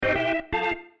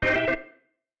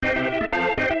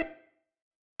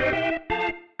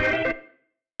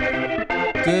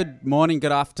Good morning,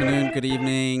 good afternoon, good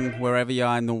evening, wherever you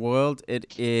are in the world.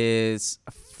 It is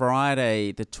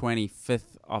Friday, the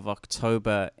 25th of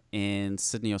October in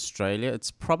Sydney, Australia. It's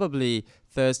probably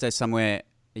Thursday somewhere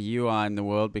you are in the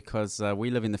world because we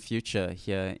live in the future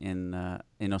here in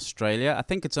Australia. I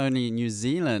think it's only New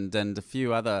Zealand and a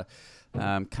few other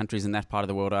countries in that part of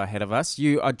the world are ahead of us.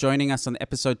 You are joining us on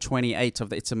episode 28 of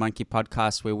the It's a Monkey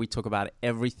podcast, where we talk about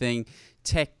everything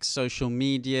tech, social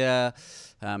media,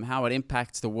 how it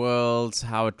impacts the world,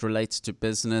 how it relates to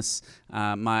business.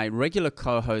 My regular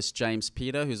co-host, James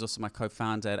Peter, who's also my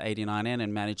co-founder at 89N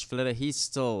and Managed Flitter, he's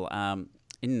still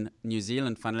in New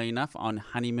Zealand, funnily enough, on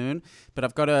honeymoon. But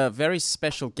I've got a very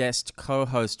special guest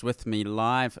co-host with me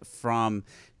live from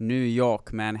New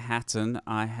York, Manhattan.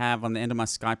 I have on the end of my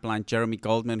Skype line Jeremy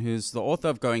Goldman, who's the author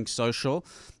of Going Social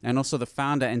and also the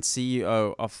founder and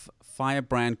CEO of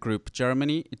Firebrand Group.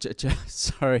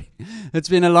 Sorry, it's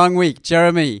been a long week.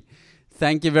 Jeremy,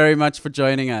 thank you very much for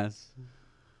joining us.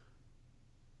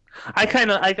 Thank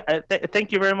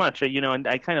you very much. And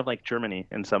I kind of like Germany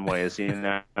in some ways. It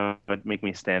make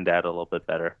me stand out a little bit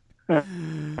better.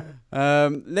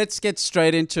 Let's get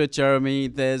straight into it, Jeremy.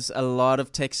 There's a lot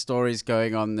of tech stories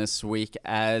going on this week,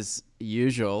 as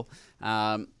usual.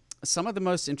 Some of the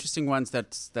most interesting ones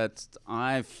that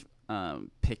I've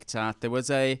picked out. There was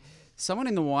someone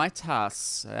in the White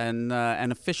House, an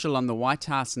official on the White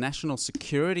House National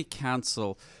Security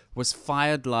Council, was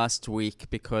fired last week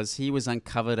because he was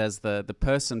uncovered as the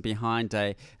person behind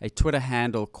a Twitter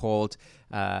handle called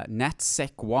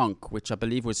NatSecWonk, which I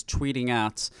believe was tweeting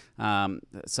out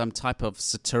some type of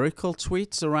satirical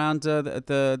tweets around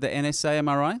the NSA. Am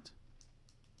I right?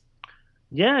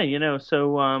 Yeah, it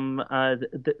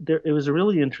was a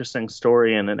really interesting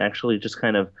story, and it actually just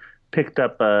kind of picked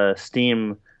up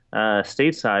steam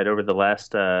stateside over the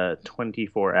last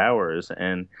 24 hours.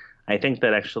 And I think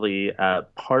that actually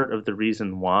part of the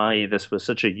reason why this was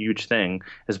such a huge thing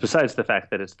is, besides the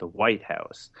fact that it's the White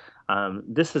House,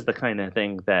 this is the kind of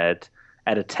thing that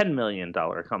at a $10 million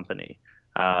company,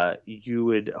 you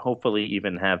would hopefully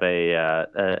even have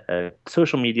a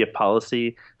social media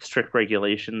policy, strict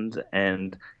regulations,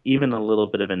 and even a little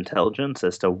bit of intelligence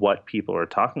as to what people are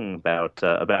talking about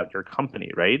your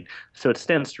company, right? So it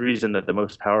stands to reason that the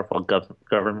most powerful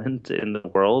government in the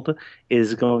world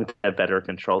is going to have better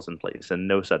controls in place, and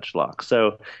no such luck.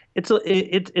 So it's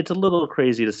a little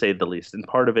crazy to say the least, and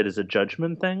part of it is a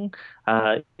judgment thing.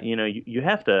 You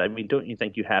have to. I mean, don't you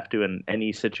think you have to, in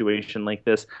any situation like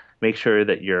this, make sure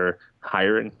that you're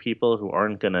hiring people who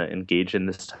aren't going to engage in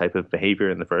this type of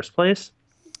behavior in the first place?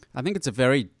 I think it's a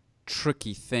very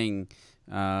tricky thing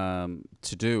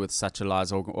to do with such a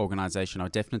large organization. I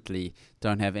definitely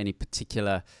don't have any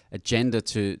particular agenda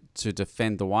to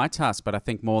defend the White House, but I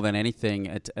think more than anything,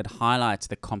 it highlights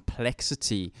the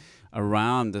complexity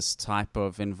around this type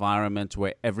of environment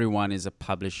where everyone is a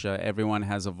publisher, everyone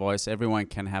has a voice, everyone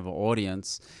can have an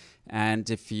audience. And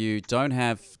if you don't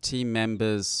have team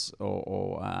members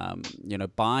or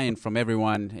buy-in from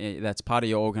everyone that's part of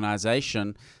your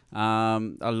organization,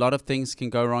 a lot of things can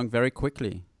go wrong very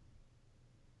quickly.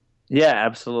 Yeah,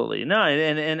 absolutely. No,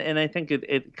 and I think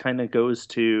it kind of goes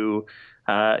to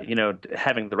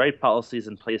having the right policies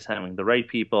in place, having the right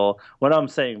people. What I'm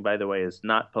saying, by the way, is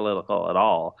not political at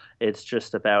all. It's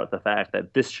just about the fact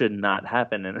that this should not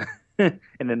happen in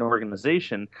in an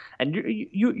organization. And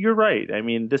you're right. I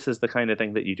mean, this is the kind of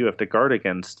thing that you do have to guard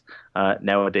against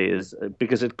nowadays,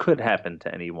 because it could happen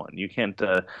to anyone. You can't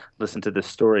listen to this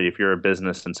story if you're a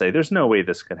business and say, "There's no way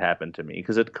this could happen to me,"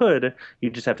 because it could.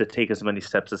 You just have to take as many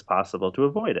steps as possible to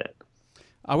avoid it.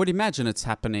 I would imagine it's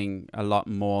happening a lot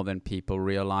more than people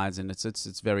realize, and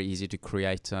it's very easy to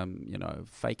create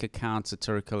fake accounts,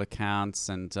 satirical accounts,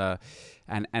 and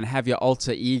have your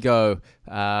alter ego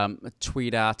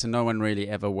tweet out, and no one really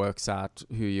ever works out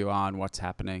who you are and what's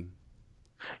happening.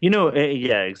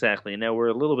 Yeah, exactly. Now we're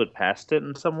a little bit past it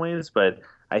in some ways, but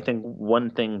I think one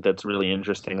thing that's really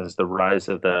interesting is the rise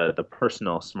of the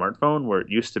personal smartphone, where it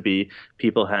used to be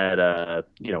people had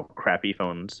crappy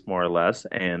phones more or less,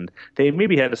 and they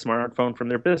maybe had a smartphone from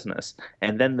their business,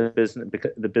 and then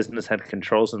the business had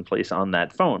controls in place on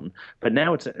that phone. But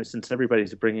now it's since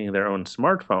everybody's bringing their own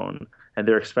smartphone and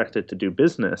they're expected to do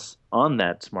business on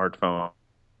that smartphone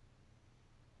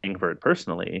for it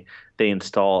personally, they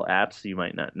install apps you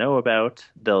might not know about.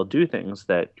 They'll do things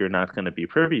that you're not going to be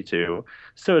privy to.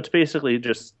 So it's basically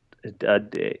just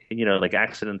like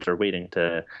accidents are waiting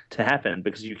to happen,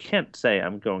 because you can't say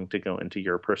I'm going to go into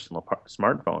your personal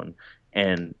smartphone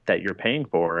and that you're paying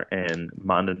for and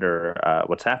monitor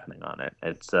what's happening on it.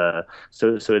 It's so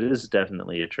it is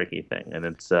definitely a tricky thing, and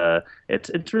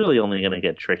it's really only going to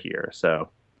get trickier. So.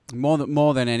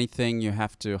 More than anything, you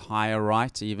have to hire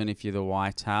right, even if you're the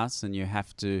White House, and there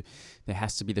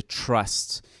has to be the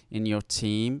trust in your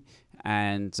team.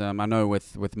 And I know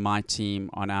with my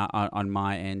team on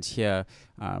my end here,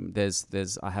 I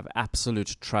have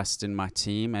absolute trust in my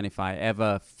team, and if I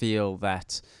ever feel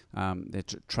that the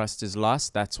trust is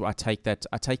lost, that's why I take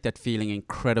that feeling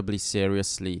incredibly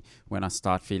seriously when I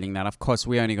start feeling that. Of course,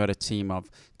 we only got a team of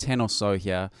 10 or so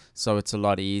here, so it's a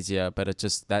lot easier, but it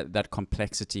just that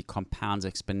complexity compounds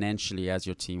exponentially as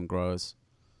your team grows.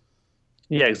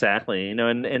 Yeah, exactly.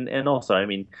 And also, I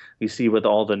mean, you see with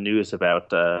all the news about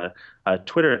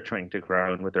Twitter trying to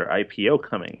grow and with their IPO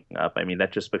coming up, I mean,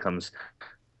 that just becomes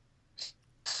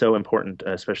so important,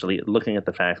 especially looking at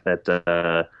the fact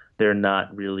that they're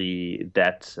not really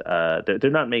that they're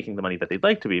not making the money that they'd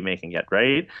like to be making yet,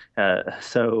 right?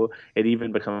 So it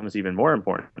even becomes even more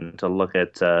important to look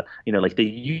at like the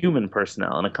human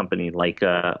personnel in a company like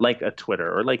a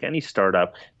Twitter or like any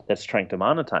startup that's trying to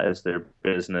monetize their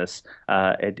business.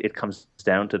 It comes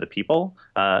down to the people.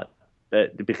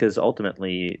 Because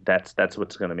ultimately that's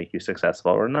what's going to make you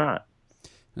successful or not.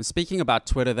 And speaking about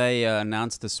Twitter, they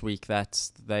announced this week that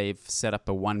they've set up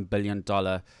a $1 billion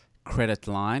credit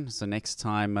line. So next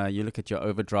time you look at your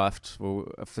overdraft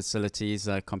facilities,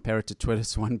 compare it to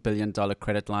Twitter's $1 billion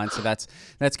credit line. So that's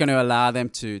going to allow them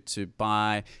to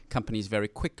buy companies very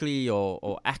quickly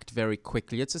or act very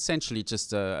quickly. It's essentially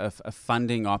just a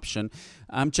funding option.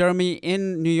 Jeremy,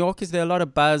 in New York, is there a lot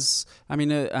of buzz? I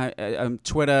mean,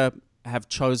 Twitter have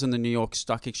chosen the New York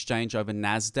Stock Exchange over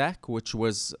NASDAQ, which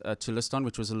was to list on,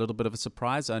 which was a little bit of a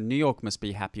surprise. New York must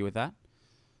be happy with that.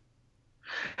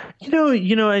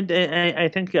 I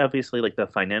think obviously like the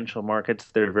financial markets,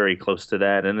 they're very close to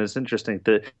that, and it's interesting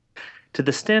to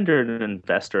the standard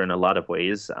investor in a lot of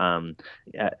ways.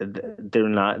 They're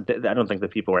not. I don't think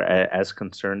that people are as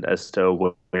concerned as to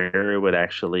where it would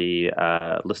actually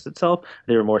list itself.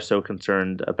 They were more so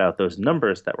concerned about those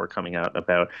numbers that were coming out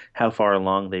about how far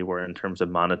along they were in terms of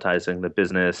monetizing the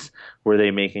business. Were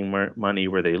they making more money?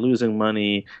 Were they losing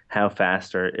money? How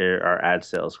fast are ad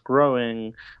sales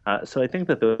growing? So I think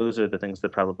that those are the things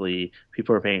that probably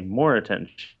people are paying more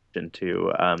attention to.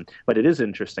 But it is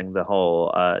interesting the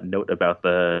whole note about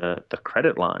the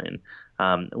credit line,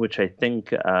 which I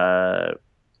think that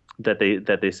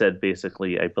they said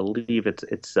basically, I believe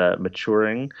it's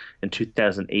maturing in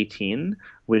 2018,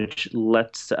 which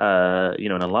lets in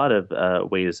a lot of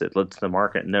ways it lets the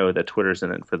market know that Twitter's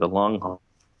in it for the long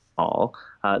haul.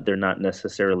 They're not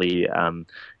necessarily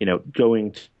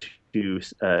going to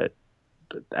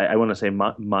I want to say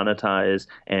monetize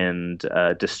and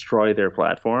destroy their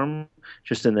platform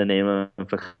just in the name of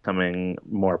becoming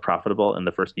more profitable in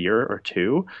the first year or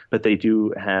two. But they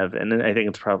do have, and then I think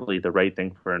it's probably the right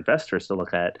thing for investors to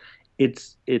look at.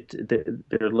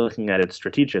 They're looking at it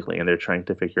strategically and they're trying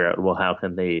to figure out, well, how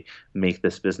can they make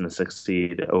this business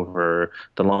succeed over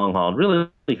the long haul and really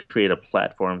create a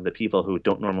platform that people who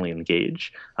don't normally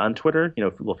engage on Twitter,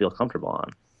 will feel comfortable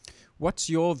on. What's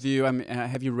your view? I mean,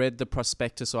 have you read the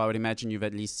prospectus? Or I would imagine you've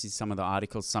at least seen some of the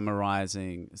articles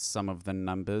summarizing some of the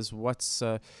numbers. What's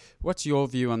your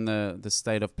view on the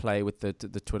state of play with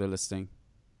the Twitter listing?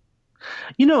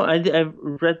 I've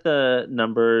read the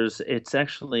numbers. It's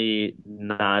actually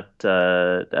not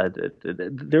there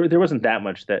wasn't that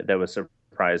much that was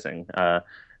surprising. And,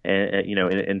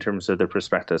 in terms of the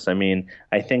prospectus. I mean,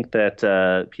 I think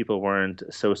that people weren't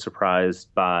so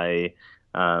surprised by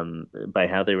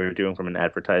how they were doing from an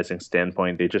advertising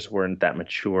standpoint. They just weren't that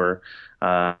mature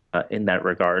in that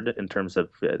regard in terms of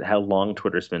how long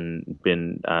Twitter's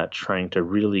been trying to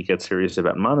really get serious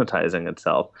about monetizing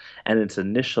itself, and its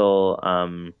initial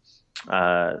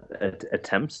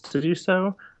attempts to do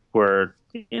so were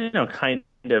kind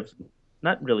of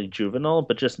not really juvenile,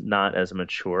 but just not as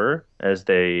mature as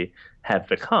they have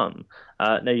become.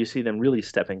 Now you see them really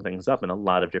stepping things up in a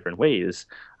lot of different ways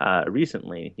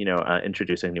recently.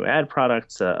 Introducing new ad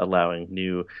products, allowing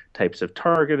new types of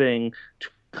targeting,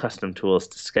 custom tools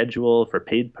to schedule for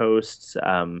paid posts.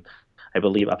 I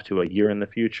believe up to a year in the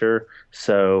future.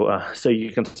 So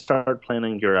you can start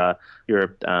planning your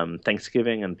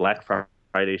Thanksgiving and Black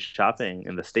Friday shopping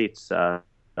in the States.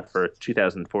 For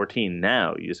 2014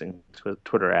 now using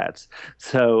Twitter ads.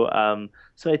 So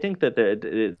I think that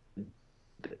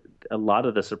a lot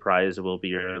of the surprise will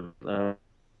be a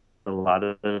lot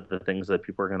of the things that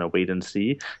people are going to wait and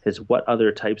see is what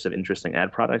other types of interesting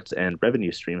ad products and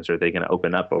revenue streams are they going to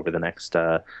open up over the next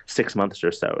 6 months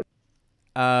or so.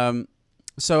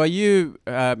 So are you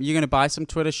going to buy some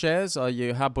Twitter shares?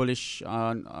 How bullish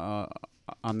on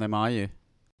them are you?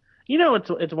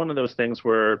 It's one of those things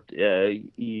where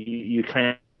you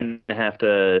kind of have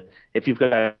to, if you've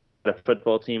got a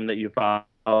football team that you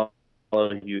follow,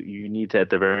 you need to at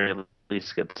the very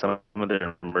least get some of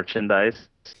their merchandise.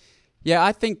 Yeah,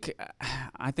 I think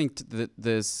that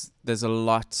there's a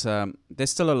lot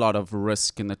there's still a lot of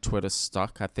risk in the Twitter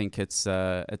stock. I think it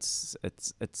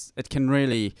can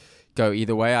really go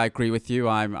either way. I agree with you.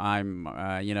 I'm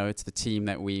you know, it's the team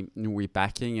that we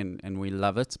backing, and we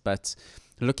love it. But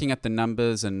looking at the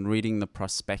numbers and reading the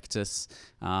prospectus,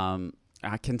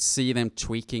 I can see them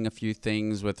tweaking a few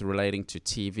things with relating to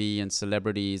TV and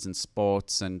celebrities and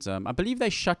sports. And I believe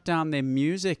they shut down their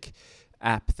music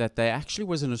app that they actually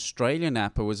was an Australian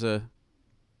app. It was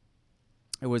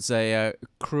a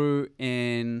crew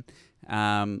in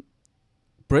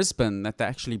Brisbane that they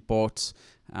actually bought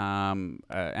an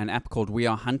app called We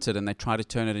Are Hunted, and they tried to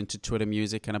turn it into Twitter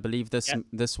Music. And I believe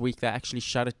this week they actually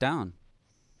shut it down.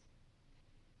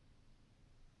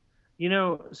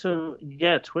 So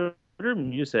yeah, Twitter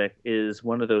Music is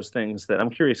one of those things that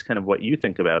I'm curious kind of what you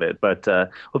think about it. But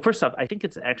well, first off, I think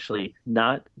it's actually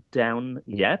not down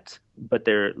yet, but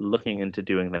they're looking into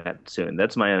doing that soon.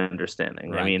 That's my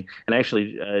understanding. I Right. mean, and I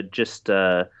actually just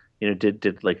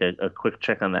did like a quick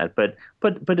check on that. But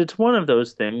it's one of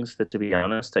those things that, to be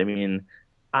honest, I mean,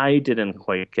 I didn't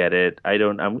quite get it. I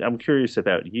don't. I'm curious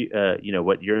about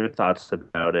what your thoughts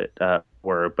about it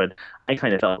were. But I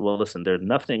kind of thought, well, listen, there are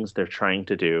enough things they're trying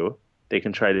to do. They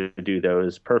can try to do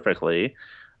those perfectly.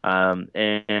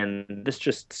 And this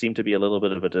just seemed to be a little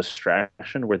bit of a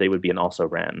distraction where they would be an also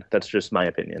ran. That's just my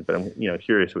opinion, but I'm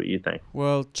curious what you think.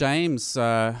 Well, James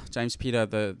Peter,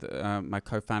 my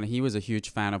co-founder, he was a huge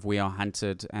fan of We Are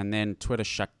Hunted, and then Twitter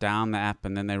shut down the app,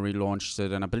 and then they relaunched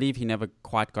it, and I believe he never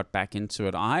quite got back into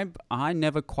it. I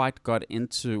never quite got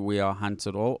into We Are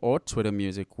Hunted or Twitter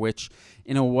Music, which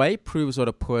in a way proves what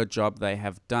a poor job they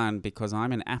have done, because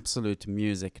I'm an absolute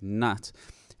music nut,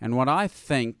 and what I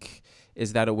think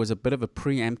is that it was a bit of a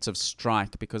preemptive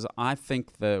strike, because I think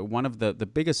one of the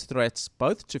biggest threats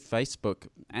both to Facebook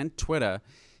and Twitter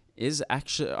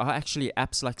are actually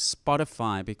apps like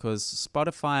Spotify, because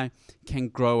Spotify can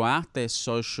grow out their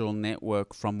social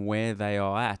network from where they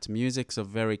are at. Music's a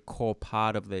very core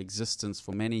part of the existence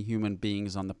for many human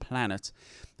beings on the planet.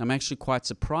 I'm actually quite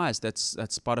surprised that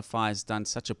Spotify has done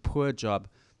such a poor job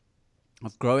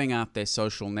of growing out their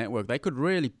social network. They could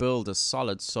really build a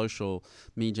solid social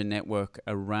media network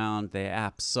around their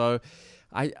apps. So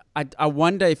I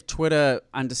wonder if Twitter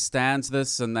understands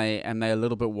this, and they're a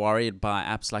little bit worried by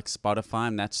apps like Spotify,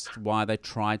 and that's why they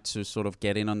tried to sort of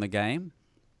get in on the game.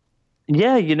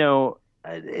 Yeah,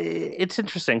 it's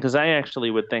interesting because I actually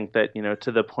would think that,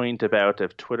 to the point about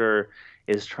if Twitter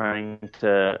is trying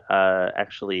to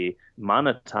actually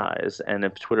monetize, and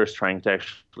if Twitter's trying to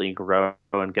actually grow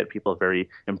and get people very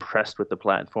impressed with the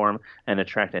platform and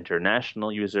attract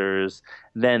international users,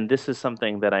 then this is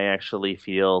something that I actually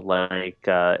feel like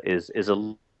is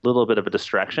a little bit of a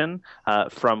distraction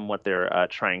from what they're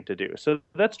trying to do. So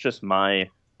that's just my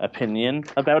opinion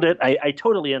about it. I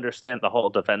totally understand the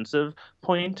whole defensive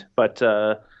point, but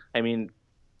I mean,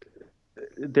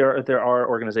 there are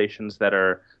organizations that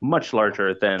are much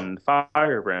larger than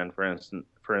Firebrand, for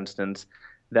instance,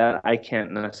 that I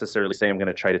can't necessarily say I'm going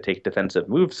to try to take defensive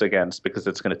moves against, because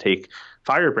it's going to take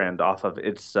Firebrand off of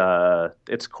its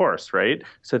course, right?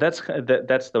 So that's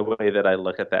the way that I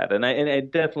look at that, and I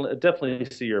definitely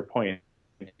see your point.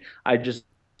 I just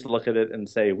look at it and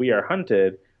say We Are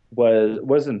Hunted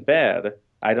wasn't bad.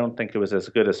 I don't think it was as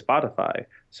good as Spotify.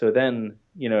 So then,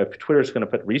 if Twitter's going to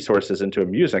put resources into a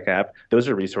music app, those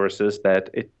are resources that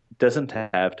it doesn't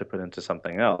have to put into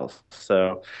something else.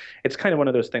 So it's kind of one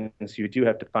of those things. You do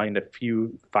have to find a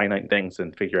few finite things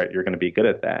and figure out you're going to be good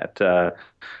at that.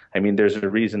 I mean, there's a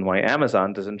reason why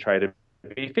Amazon doesn't try to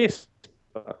be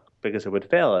Facebook, because it would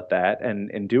fail at that,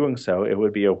 and in doing so, it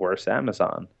would be a worse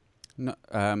Amazon. No,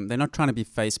 they're not trying to be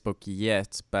Facebook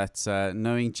yet, but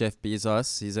knowing Jeff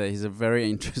Bezos, he's a very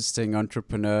interesting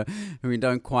entrepreneur. We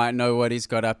don't quite know what he's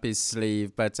got up his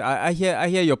sleeve, but I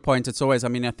hear your point. It's always, I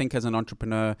mean, I think as an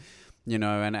entrepreneur,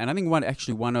 and I think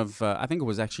one of I think it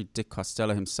was actually Dick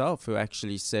Costello himself who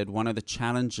actually said one of the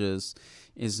challenges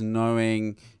is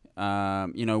knowing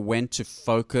when to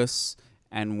focus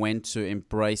and when to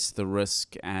embrace the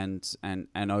risk and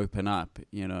open up,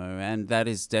 and that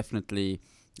is definitely,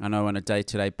 I know, on a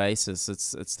day-to-day basis,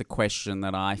 it's the question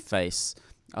that I face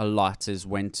a lot, is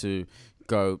when to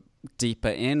go deeper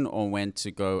in or when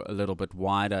to go a little bit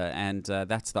wider, and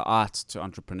that's the art to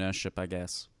entrepreneurship, I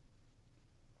guess.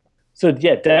 So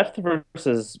yeah, depth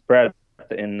versus breadth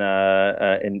in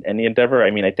any endeavor.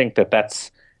 I mean, I think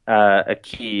that's a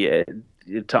key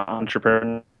to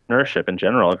entrepreneurship in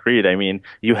general. Agreed. I mean,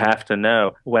 you have to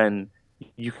know when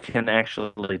you can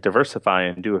actually diversify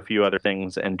and do a few other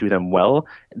things and do them well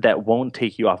that won't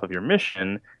take you off of your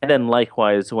mission. And then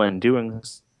likewise, when doing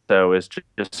so is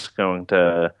just going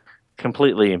to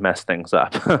completely mess things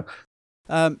up.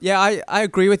 Yeah, I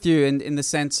agree with you in the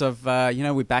sense of,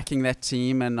 we're backing that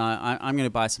team, and I'm going to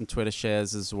buy some Twitter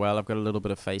shares as well. I've got a little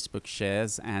bit of Facebook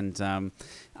shares, and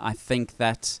I think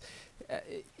that uh,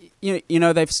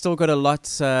 they've still got a lot.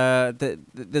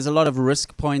 There's a lot of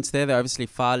risk points there. They're obviously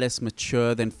far less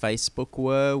mature than Facebook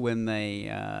were when they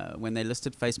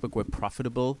listed. Facebook were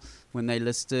profitable when they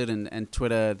listed, and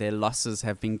Twitter, their losses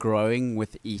have been growing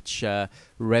with each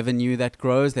revenue that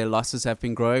grows. Their losses have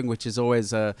been growing, which is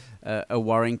always a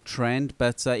worrying trend.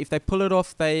 But if they pull it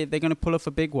off, they're going to pull off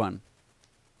a big one.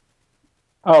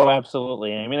 Oh,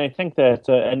 absolutely. I mean, I think that,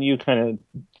 and you kind of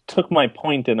took my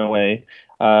point in a way,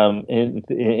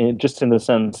 just in the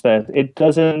sense that it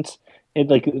doesn't, it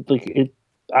like it.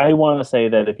 I want to say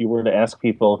that if you were to ask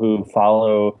people who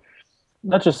follow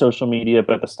not just social media,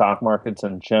 but the stock markets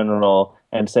in general,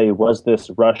 and say, was this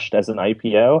rushed as an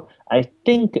IPO? I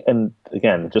think, and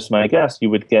again, just my guess, you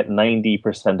would get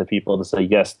 90% of people to say,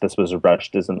 yes, this was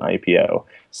rushed as an IPO.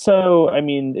 So, I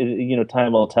mean,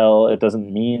 time will tell. It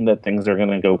doesn't mean that things are going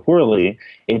to go poorly.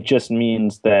 It just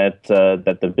means that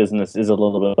the business is a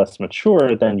little bit less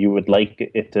mature than you would like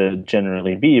it to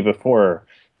generally be before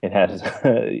it has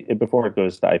before it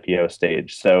goes to IPO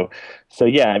stage. So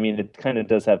yeah, I mean, it kind of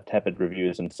does have tepid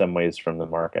reviews in some ways from the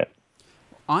market.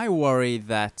 I worry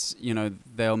that,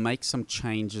 they'll make some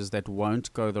changes that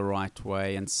won't go the right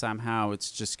way, and somehow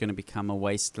it's just going to become a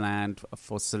wasteland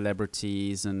for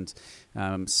celebrities and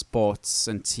sports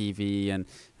and TV, and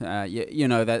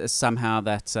that somehow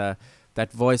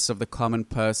that voice of the common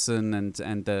person and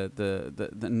the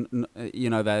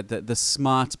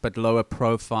smart but lower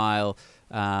profile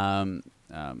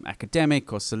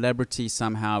academic or celebrity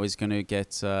somehow is going to get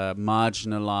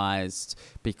marginalized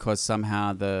because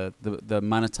somehow the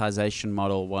monetization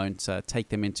model won't take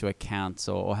them into account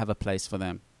or have a place for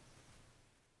them.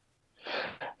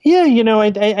 Yeah,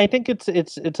 I think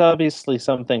it's obviously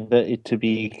something to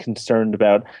be concerned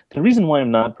about. The reason why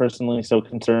I'm not personally so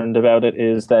concerned about it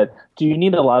is that do you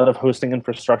need a lot of hosting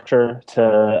infrastructure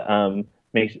to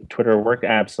make Twitter work?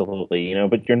 Absolutely,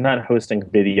 but you're not hosting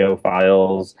video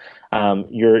files.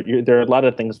 There are a lot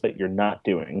of things that you're not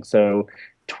doing. So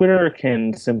Twitter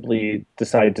can simply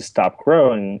decide to stop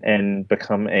growing and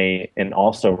become an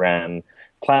also ran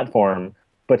platform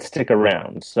but stick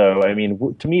around. So, I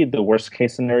mean, to me, the worst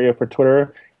case scenario for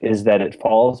Twitter is that it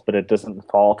falls, but it doesn't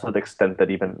fall to the extent that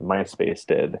even MySpace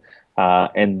did,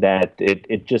 and that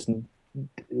it just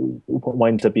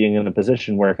winds up being in a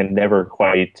position where it can never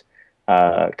quite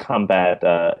combat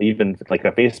even like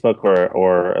a Facebook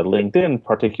or a LinkedIn,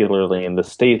 particularly in the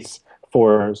States,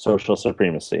 for social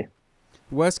supremacy.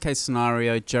 Worst case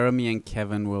scenario, Jeremy and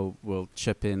Kevin will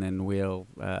chip in and we'll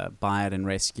buy it and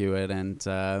rescue it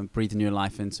and breathe new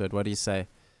life into it. What do you say?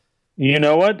 You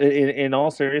know what? In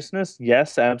all seriousness,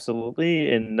 yes,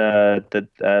 absolutely. In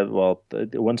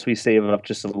once we save up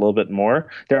just a little bit more,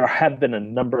 there have been a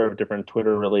number of different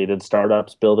Twitter-related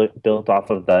startups built off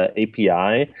of the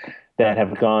API that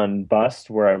have gone bust.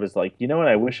 Where I was like, you know what?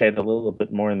 I wish I had a little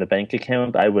bit more in the bank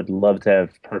account. I would love to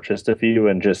have purchased a few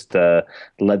and just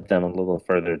led them a little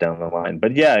further down the line.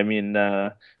 But yeah, I mean,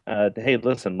 hey,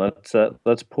 listen,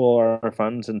 let's pool our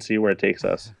funds and see where it takes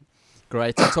us.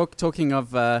 Great. Talking of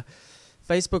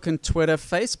Facebook and Twitter,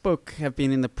 Facebook have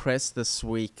been in the press this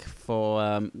week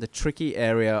for the tricky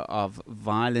area of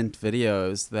violent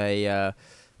videos. They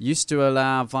used to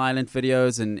allow violent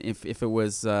videos, and if it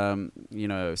was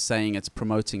saying it's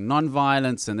promoting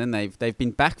non-violence, and then they've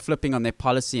been backflipping on their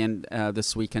policy and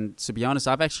this week. And to be honest,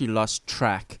 I've actually lost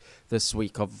track this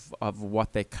week of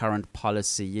what their current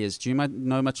policy is. Do you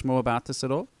know much more about this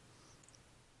at all?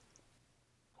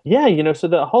 Yeah, so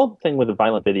the whole thing with the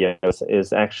violent videos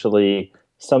is actually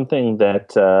something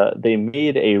that they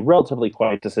made a relatively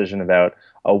quiet decision about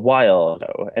a while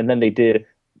ago, and then they did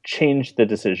change the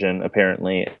decision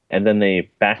apparently, and then they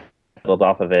backpedaled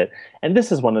off of it. And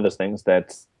this is one of those things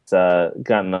that's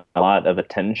gotten a lot of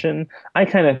attention. I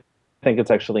kind of think it's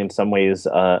actually in some ways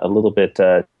a little bit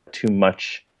too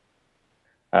much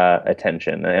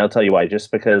attention, and I'll tell you why.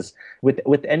 Just because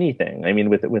with anything, I mean,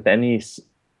 with any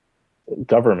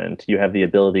government, you have the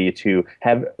ability to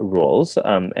have rules,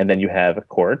 and then you have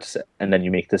courts, and then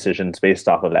you make decisions based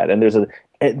off of that. And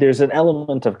there's an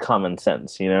element of common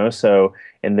sense, So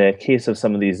in the case of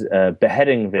some of these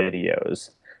beheading videos,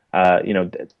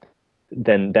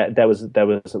 then that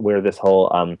was where this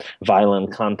whole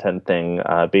violent content thing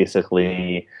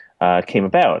basically came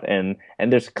about, and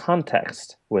there's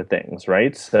context with things,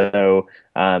 right? So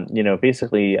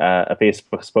basically, a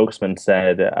Facebook spokesman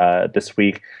said this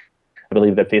week, I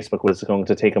believe that Facebook was going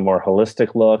to take a more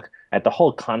holistic look at the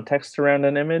whole context around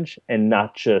an image and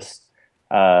not just,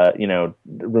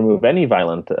 remove any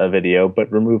violent video,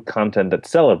 but remove content that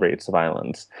celebrates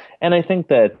violence. And I think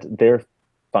that they're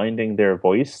finding their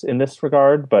voice in this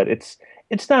regard, but it's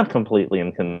not completely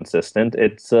inconsistent.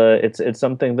 It's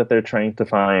something that they're trying to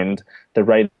find the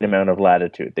right amount of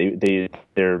latitude.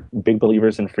 They're big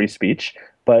believers in free speech,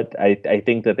 but I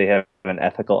think that they have an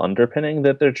ethical underpinning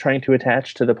that they're trying to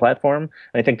attach to the platform.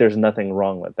 And I think there's nothing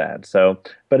wrong with that. So,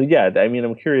 but yeah, I mean,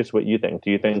 I'm curious what you think.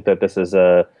 Do you think that this is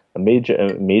a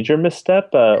major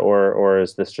misstep, or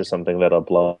is this just something that'll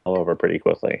blow over pretty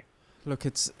quickly? Look,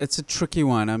 it's a tricky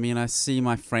one. I mean, I see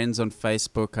my friends on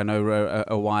Facebook. I know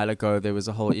a while ago there was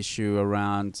a whole issue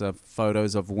around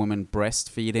photos of women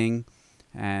breastfeeding,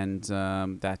 and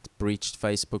that breached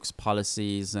Facebook's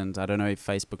policies. And I don't know if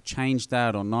Facebook changed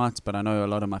that or not, but I know a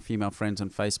lot of my female friends on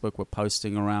Facebook were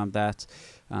posting around that.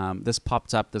 This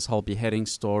popped up, this whole beheading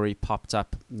story popped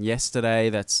up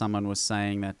yesterday, that someone was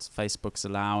saying that Facebook's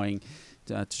allowing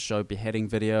to show beheading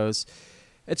videos.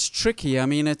 It's tricky. I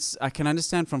mean, I can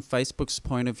understand from Facebook's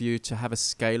point of view, to have a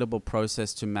scalable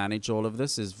process to manage all of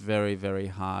this is very, very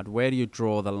hard. Where do you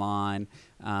draw the line?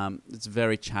 It's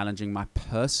very challenging. My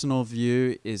personal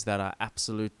view is that I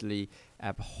absolutely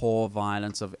abhor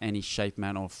violence of any shape,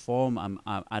 manner, or form.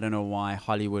 I don't know why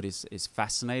Hollywood is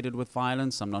fascinated with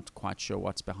violence. I'm not quite sure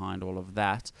what's behind all of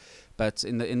that. But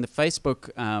in the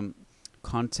Facebook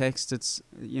context, it's,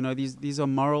 these are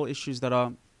moral issues that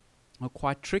are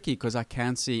quite tricky, because I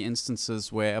can see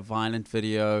instances where a violent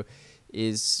video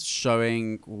is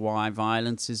showing why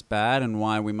violence is bad and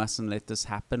why we mustn't let this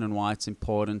happen, and why it's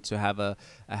important to have a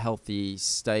healthy,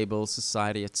 stable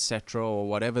society, etc., or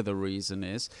whatever the reason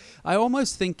is. I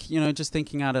almost think, just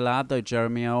thinking out aloud though,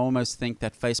 Jeremy, I almost think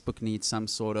that Facebook needs some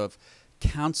sort of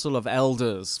council of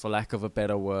elders, for lack of a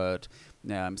better word,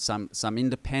 some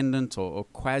independent or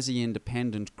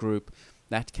quasi-independent group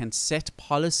that can set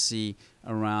policy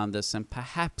around this, and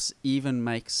perhaps even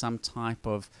make some type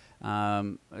of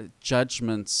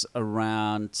judgments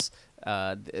around,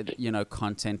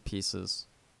 content pieces.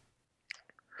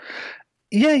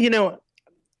 Yeah,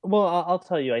 well, I'll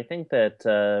tell you, I think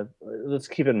that let's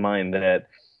keep in mind that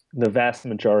the vast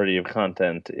majority of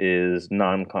content is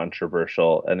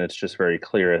non-controversial, and it's just very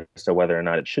clear as to whether or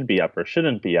not it should be up or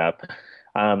shouldn't be up.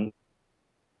 Um,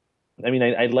 I mean,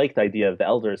 I like the idea of the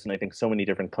elders, and I think so many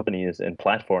different companies and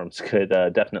platforms could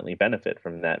definitely benefit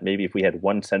from that. Maybe if we had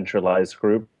one centralized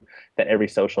group that every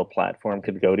social platform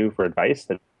could go to for advice,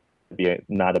 that'd be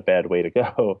not a bad way to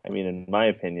go. I mean, in my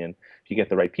opinion, if you get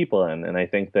the right people in, and I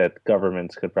think that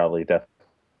governments could probably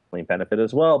definitely benefit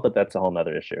as well, but that's a whole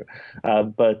nother issue.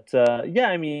 But yeah,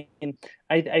 I mean,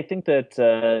 I think that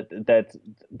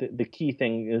the key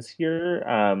thing is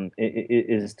here,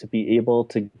 is to be able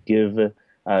to give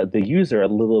the user a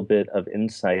little bit of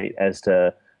insight as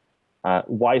to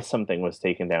why something was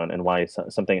taken down and why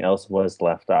something else was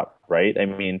left up, right? I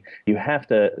mean, you have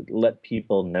to let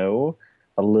people know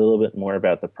a little bit more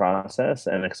about the process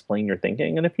and explain your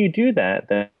thinking. And if you do that,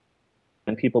 then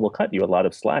people will cut you a lot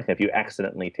of slack if you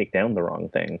accidentally take down the wrong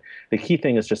thing. The key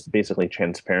thing is just basically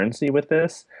transparency with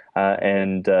this,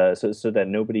 and so that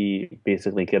nobody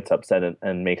basically gets upset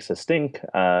and makes a stink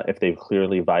if they've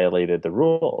clearly violated the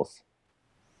rules.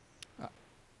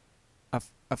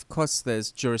 Of course,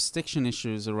 there's jurisdiction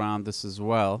issues around this as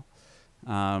well.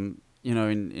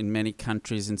 In many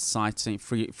countries, inciting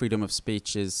freedom of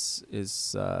speech is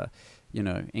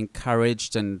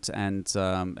encouraged and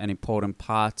an important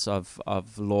part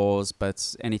of laws,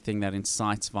 but anything that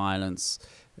incites violence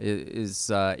is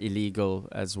illegal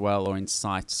as well, or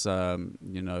incites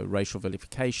racial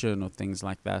vilification or things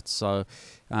like that. So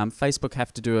Facebook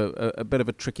have to do a bit of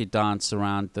a tricky dance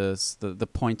around the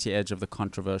pointy edge of the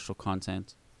controversial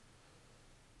content.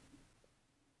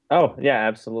 Oh, yeah,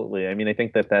 absolutely. I mean, I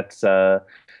think that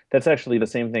that's actually the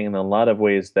same thing in a lot of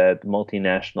ways that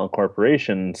multinational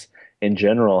corporations in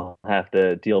general have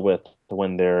to deal with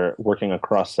when they're working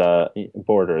across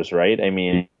borders, right? I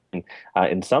mean,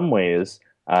 in some ways,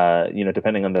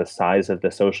 depending on the size of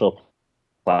the social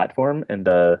platform and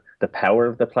the power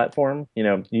of the platform,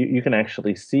 you can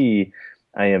actually see,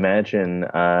 I imagine,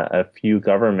 a few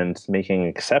governments making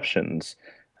exceptions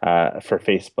for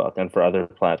Facebook and for other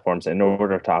platforms in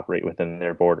order to operate within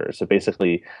their borders. So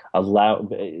basically,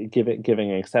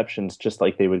 giving exceptions, just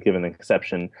like they would give an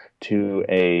exception to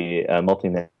a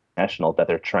multinational that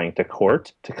they're trying to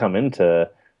court to come into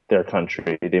their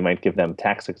country. They might give them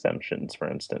tax exemptions, for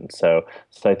instance. So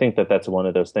I think that that's one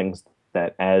of those things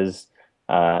that as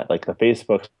like the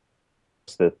Facebooks,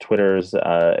 the Twitters,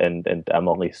 and I'm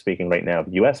only speaking right now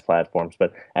of U.S. platforms,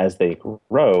 but as they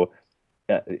grow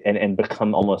and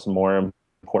become almost more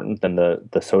important than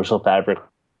the social fabric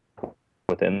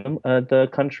within the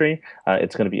country,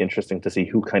 it's going to be interesting to see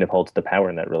who kind of holds the power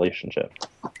in that relationship.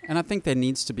 And I think there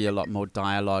needs to be a lot more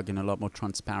dialogue and a lot more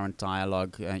transparent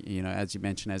dialogue. As you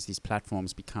mentioned, as these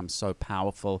platforms become so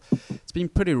powerful, it's been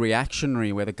pretty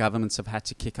reactionary where the governments have had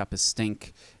to kick up a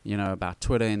stink, about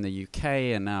Twitter in the UK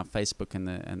and now Facebook and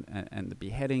the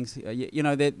beheadings.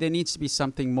 There needs to be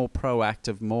something more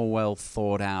proactive, more well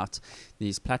thought out.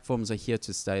 These platforms are here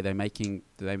to stay. They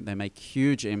make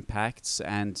huge impacts,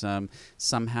 and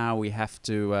somehow we have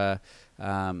to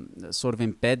sort of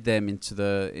embed them into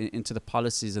the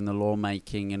policies and the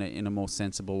lawmaking in a more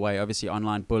sensible way. Obviously,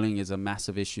 online bullying is a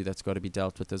massive issue that's got to be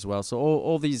dealt with as well. So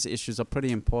all these issues are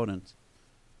pretty important.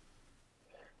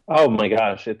 Oh my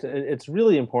gosh, it's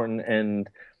really important, and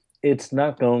it's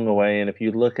not going away. And if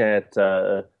you look at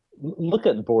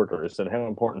borders and how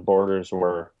important borders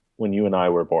were when you and I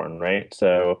were born, right?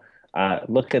 So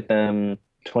look at them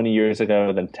 20 years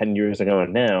ago, then 10 years ago,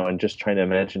 and now, and just trying to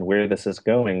imagine where this is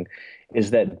going, is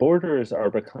that borders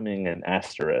are becoming an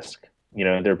asterisk.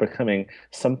 They're becoming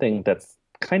something that's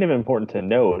kind of important to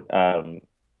note,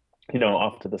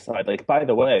 off to the side. Like, by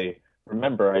the way,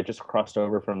 remember, I just crossed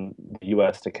over from the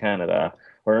US to Canada.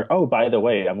 Or, oh, by the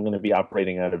way, I'm going to be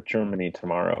operating out of Germany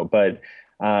tomorrow. But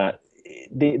uh,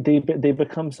 they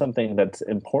become something that's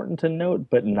important to note,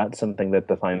 but not something that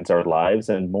defines our lives.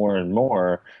 And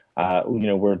more,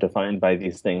 we're defined by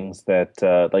these things that,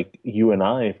 like you and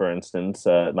I, for instance,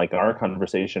 like our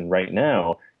conversation right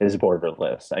now is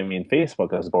borderless. I mean,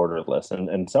 Facebook is borderless,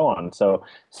 and so on. So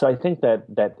I think that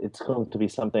it's going to be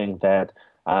something that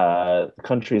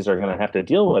countries are going to have to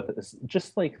deal with,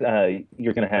 just like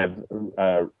you're going to have,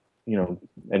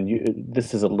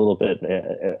 this is a little bit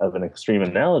of an extreme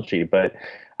analogy, but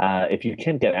if you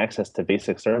can't get access to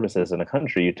basic services in a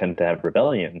country, you tend to have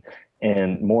rebellion.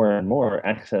 And more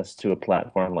access to a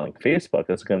platform like Facebook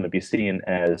is going to be seen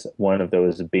as one of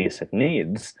those basic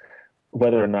needs.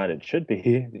 Whether or not it should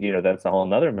be, that's a whole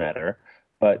another matter.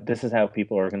 But this is how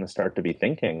people are going to start to be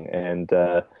thinking,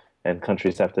 and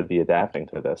countries have to be adapting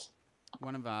to this.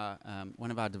 One of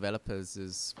our developers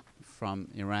is from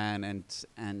Iran,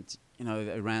 and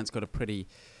Iran's got a pretty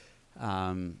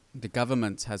the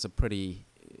government has a pretty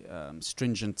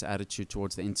stringent attitude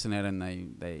towards the internet, and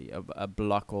they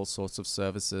block all sorts of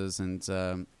services.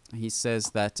 And he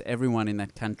says that everyone in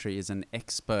that country is an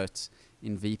expert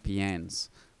in VPNs.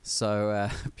 So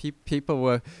people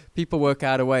work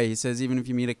out a way. He says even if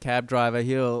you meet a cab driver,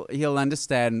 he'll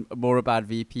understand more about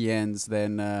VPNs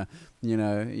than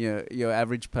your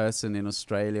average person in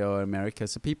Australia or America.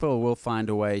 So people will find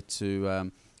a way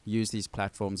to use these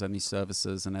platforms and these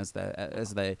services, and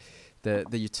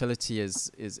the utility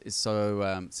is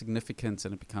so significant,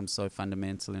 and it becomes so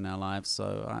fundamental in our lives.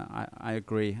 So I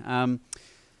agree.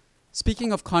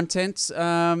 Speaking of content,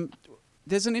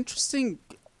 there's an interesting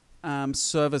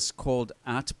service called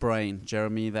Outbrain,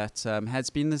 Jeremy, that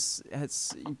has been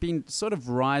sort of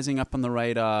rising up on the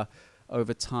radar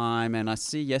over time. And I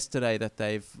see yesterday that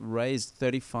they've raised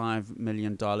 $35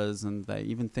 million, and they're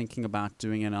even thinking about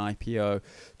doing an IPO.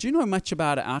 Do you know much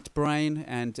about Outbrain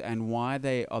and why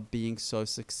they are being so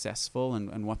successful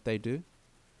and what they do?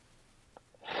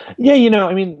 Yeah,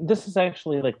 I mean, this is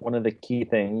actually like one of the key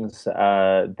things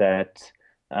that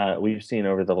we've seen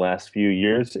over the last few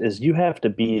years is you have to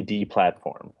be the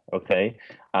platform, okay?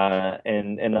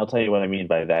 And I'll tell you what I mean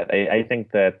by that. I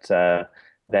think that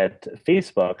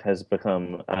Facebook has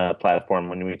become a platform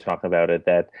when we talk about it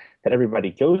that everybody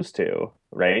goes to,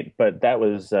 right? But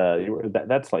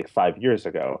that's like 5 years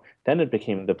ago. Then it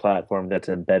became the platform that's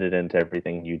embedded into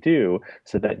everything you do,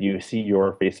 so that you see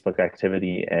your Facebook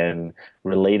activity and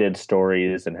related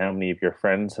stories and how many of your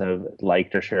friends have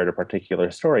liked or shared a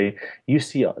particular story. You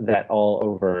see that all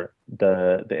over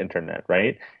the internet,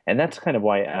 right? And that's kind of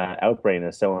why Outbrain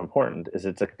is so important. Is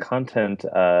it's a content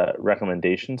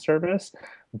recommendation service,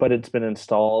 but it's been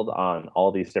installed on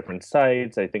all these different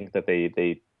sites. I think that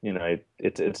they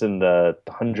it's in the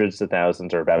hundreds of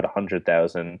thousands, or about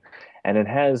 100,000, and it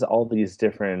has all these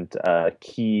different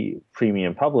key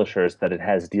premium publishers that it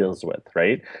has deals with,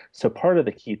 right? So part of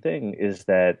the key thing is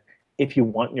that if you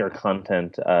want your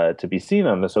content to be seen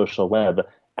on the social web,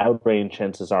 Outbrain,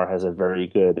 chances are, has a very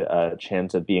good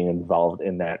chance of being involved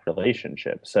in that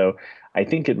relationship. So I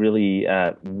think it really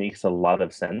makes a lot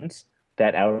of sense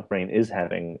that Outbrain is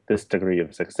having this degree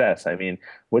of success. I mean,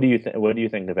 what do you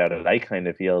think about it? I kind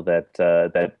of feel that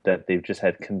that they've just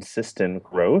had consistent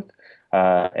growth,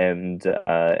 and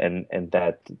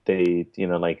that they, you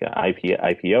know, like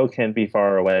IPO can't be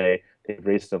far away. They've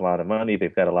raised a lot of money.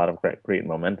 They've got a lot of great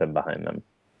momentum behind them.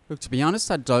 Look, to be honest,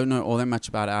 I don't know all that much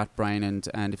about Outbrain,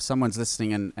 and if someone's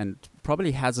listening and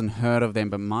probably hasn't heard of them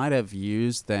but might have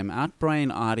used them,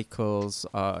 Outbrain articles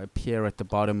appear at the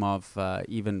bottom of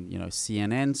even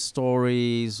CNN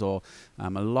stories or a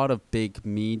lot of big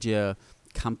media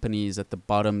companies at the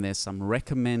bottom. There's some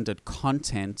recommended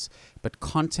content, but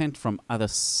content from other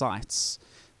sites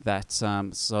that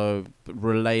so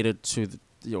related to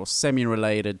your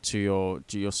semi-related to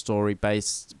your story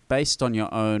based on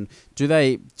your own. Do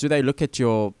they look at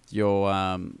your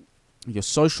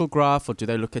social graph, or do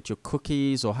they look at your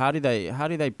cookies, or how do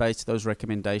they base those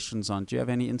recommendations on? Do you have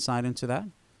any insight into that?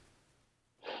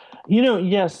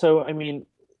 Yeah. So I mean,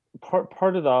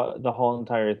 part of the whole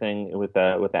entire thing with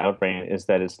the Outbrain is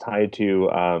that it's tied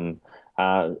to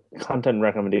content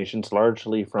recommendations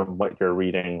largely from what you're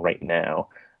reading right now.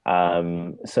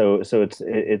 So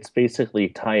it's basically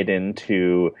tied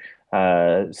into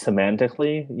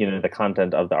semantically, the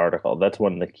content of the article. That's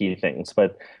one of the key things.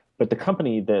 But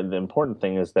the important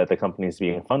thing is that the company is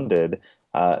being funded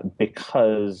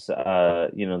because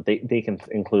they can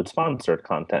include sponsored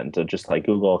content. Just like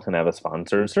Google can have a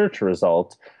sponsored search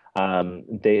result,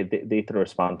 they throw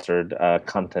sponsored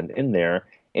content in there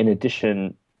in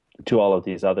addition to all of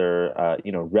these other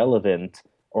relevant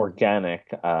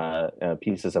organic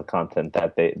pieces of content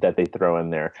that they throw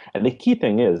in there. And the key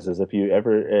thing is if you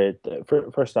ever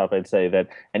first off, I'd say that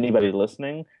anybody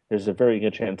listening, there's a very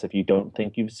good chance if you don't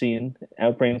think you've seen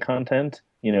Outbrain content,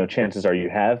 chances are you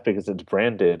have, because it's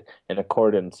branded in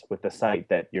accordance with the site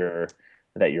that you're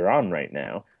on right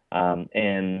now.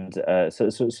 And so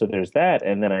there's that.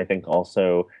 And then I think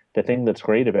also the thing that's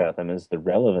great about them is the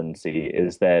relevancy,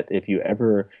 is that if you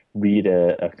ever read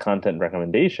a content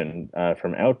recommendation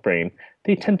from Outbrain,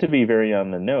 they tend to be very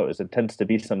on the nose. It tends to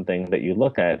be something that you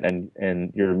look at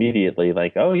and you're immediately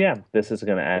like, oh yeah, this is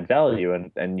going to add value,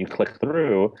 and you click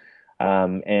through.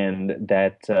 And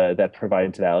that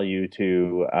provides value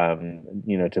to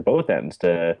both ends,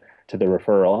 to the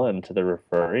referral and to the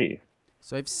referee.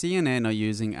 So if CNN are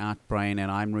using Outbrain and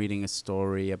I'm reading a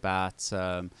story about,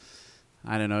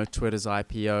 I don't know, Twitter's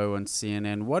IPO on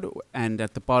CNN, and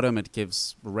at the bottom it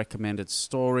gives recommended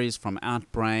stories from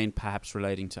Outbrain, perhaps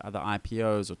relating to other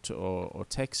IPOs or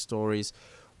tech stories.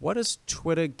 What does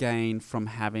Twitter gain from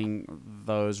having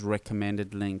those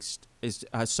recommended links?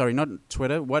 Sorry, not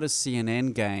Twitter. What does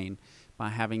CNN gain by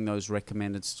having those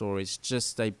recommended stories?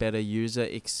 Just a better user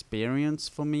experience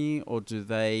for me, or do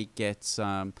they get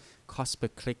cost per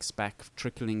clicks back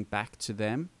trickling back to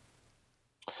them?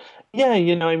 Yeah,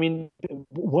 I mean,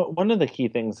 one of the key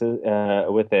things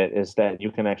with it is that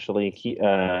you can actually keep,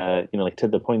 like to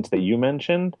the points that you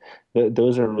mentioned,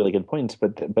 those are really good points.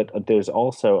 But there's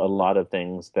also a lot of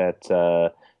things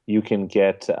that you can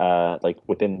get, like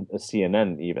within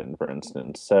CNN, even for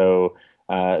instance. So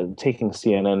taking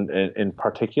CNN in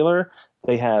particular,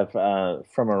 they have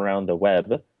from around the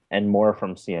web and more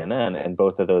from CNN, and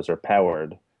both of those are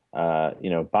powered,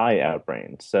 by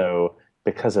Outbrain. So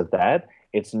because of that,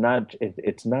 it's not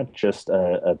just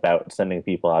about sending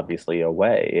people obviously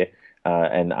away,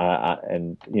 and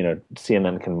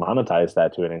CNN can monetize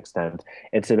that to an extent.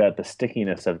 It's about the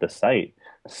stickiness of the site.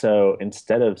 So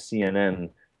instead of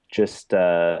CNN just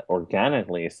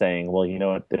organically saying, well, you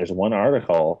know what, there's one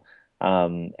article,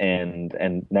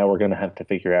 and now we're going to have to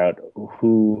figure out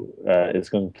who is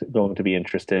going to be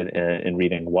interested in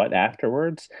reading what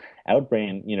afterwards.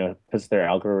 Outbrain, puts their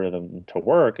algorithm to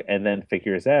work and then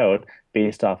figures out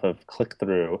based off of click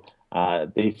through.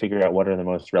 They figure out what are the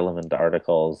most relevant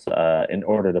articles in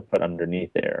order to put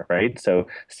underneath there, right? So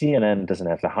CNN doesn't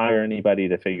have to hire anybody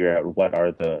to figure out what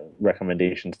are the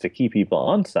recommendations to keep people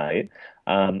on site.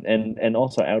 And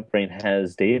also Outbrain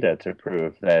has data to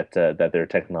prove that their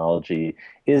technology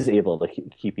is able to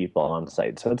keep people on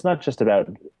site. So it's not just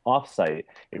about off site.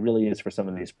 It really is for some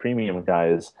of these premium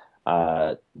guys,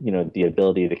 the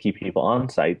ability to keep people on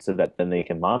site so that then they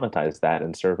can monetize that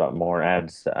and serve up more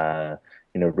ads,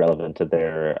 relevant to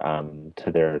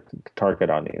their target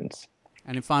audience.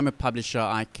 And if I'm a publisher,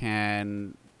 I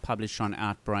can publish on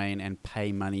Outbrain and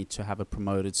pay money to have a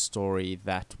promoted story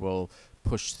that will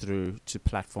push through to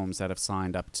platforms that have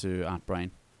signed up to Outbrain.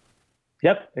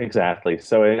 Yep, exactly.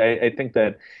 So I think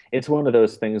that it's one of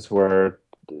those things where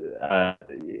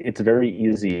it's very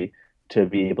easy to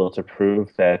be able to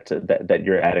prove that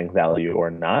you're adding value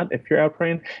or not if you're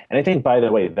outpraying. And I think, by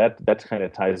the way, that kind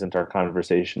of ties into our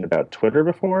conversation about Twitter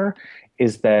before,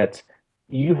 is that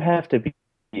you have to be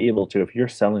able to, if you're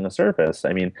selling a service,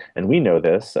 I mean, and we know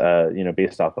this,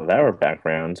 based off of our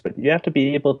backgrounds, but you have to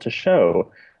be able to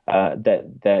show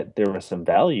that there was some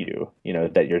value,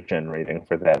 that you're generating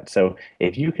for that. So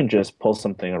if you can just pull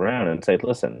something around and say,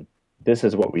 listen, this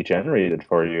is what we generated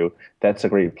for you, that's a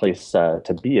great place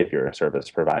to be if you're a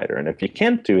service provider. And if you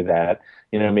can't do that,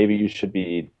 maybe you should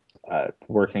be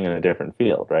working in a different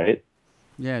field, right?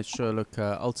 Yeah, sure. Look,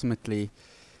 ultimately,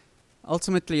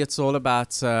 it's all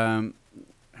about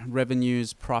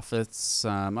revenues, profits.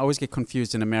 I always get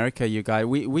confused in America. You guys,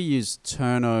 we use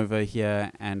turnover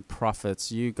here and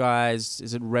profits. You guys,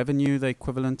 is it revenue the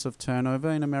equivalent of turnover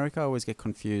in America? I always get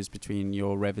confused between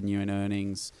your revenue and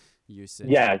earnings usage.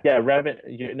 Yeah.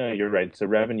 Revenue. No, you're right. So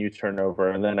revenue, turnover,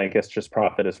 and then I guess just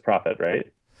profit is profit, right?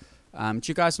 Do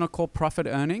you guys not call profit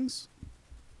earnings?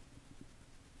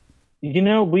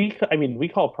 I mean, we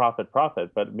call profit,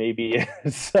 but maybe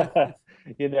it's,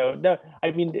 no,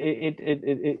 I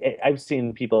mean, I've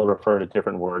seen people refer to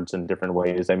different words in different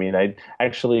ways. I mean, I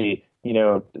actually,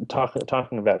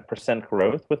 talking about percent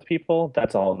growth with people,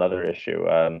 that's all another issue.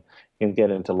 You can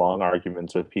get into long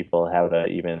arguments with people how to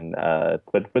even,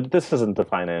 but this isn't the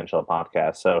financial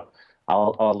podcast, so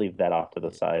I'll leave that off to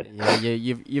the side. Yeah,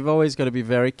 you've always got to be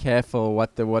very careful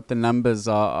what the numbers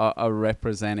are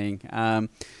representing.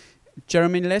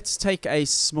 Jeremy, let's take a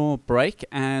small break,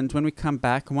 and when we come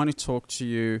back, I want to talk to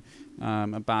you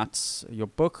about your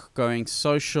book, Going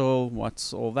Social,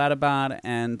 what's all that about,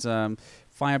 and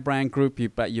Firebrand Group.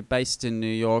 You're based in New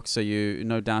York, so you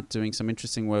no doubt doing some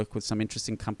interesting work with some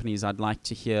interesting companies. I'd like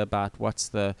to hear about what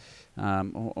are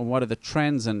the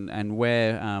trends and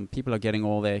where people are getting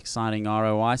all their exciting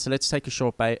ROI. So let's take a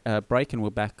short break, and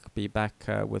we'll be back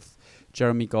with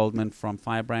Jeremy Goldman from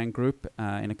Firebrand Group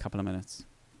in a couple of minutes.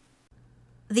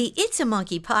 The It's a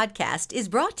Monkey podcast is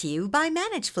brought to you by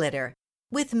ManageFlitter.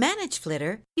 With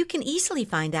ManageFlitter, you can easily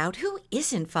find out who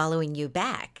isn't following you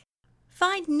back.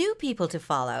 Find new people to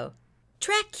follow,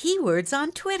 track keywords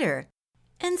on Twitter,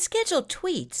 and schedule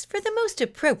tweets for the most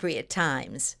appropriate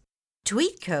times.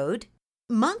 Tweet code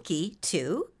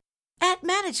MONKEY2 at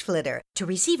ManageFlitter to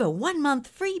receive a 1-month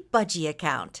free budgie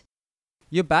account.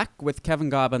 You're back with Kevin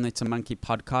Garber on the It's a Monkey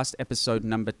podcast, episode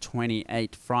number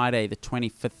 28, Friday, the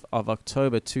 25th of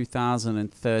October,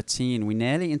 2013. We're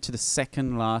nearly into the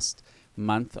second last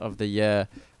month of the year.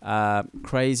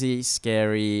 Crazy,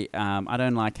 scary. I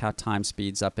don't like how time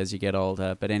speeds up as you get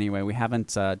older. But anyway, we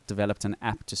haven't developed an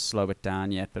app to slow it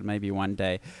down yet, but maybe one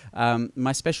day.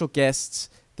 My special guests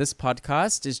this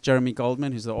podcast is Jeremy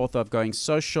Goldman, who's the author of Going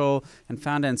Social and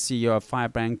founder and CEO of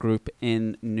Firebrand Group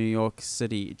in New York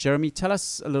City. Jeremy, tell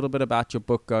us a little bit about your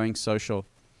book, Going Social.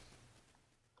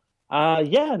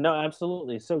 Yeah, no,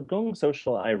 absolutely. So Going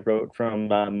Social, I wrote from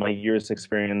my years'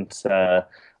 experience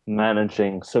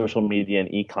managing social media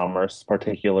and e-commerce,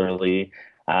 particularly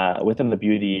within the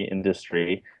beauty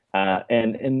industry.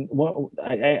 And what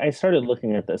I started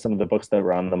looking at some of the books that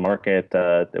were on the market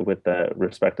with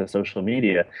respect to social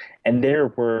media, and there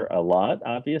were a lot,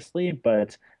 obviously,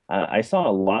 but I saw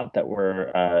a lot that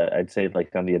were, I'd say,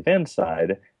 like on the advanced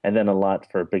side, and then a lot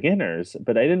for beginners.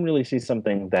 But I didn't really see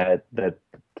something that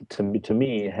to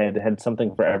me had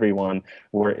something for everyone,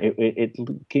 where it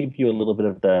gave you a little bit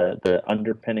of the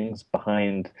underpinnings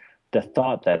behind the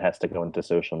thought that has to go into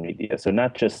social media. So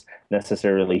not just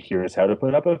necessarily here's how to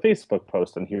put up a Facebook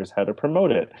post and here's how to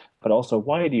promote it, but also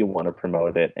why do you want to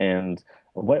promote it, and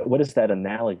what is that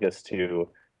analogous to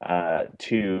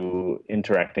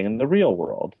interacting in the real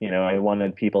world. I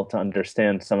wanted people to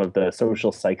understand some of the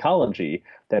social psychology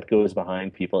that goes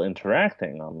behind people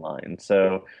interacting online.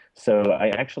 So I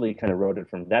actually kind of wrote it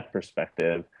from that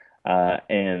perspective.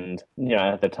 And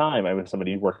at the time, I was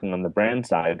somebody working on the brand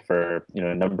side for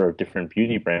a number of different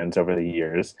beauty brands over the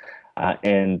years,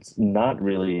 and not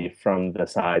really from the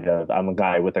side of I'm a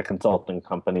guy with a consulting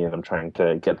company and I'm trying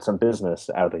to get some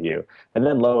business out of you. And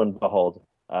then lo and behold,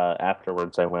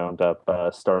 afterwards, I wound up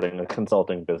starting a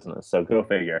consulting business. So go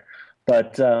figure.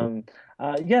 But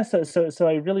yeah, so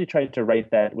I really tried to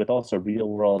write that with also real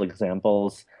world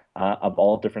examples of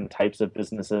all different types of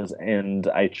businesses, and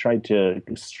I tried to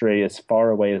stray as far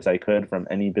away as I could from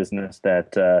any business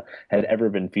that had ever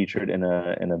been featured in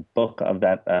a book of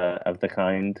the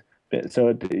kind.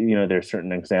 So there's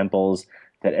certain examples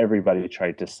that everybody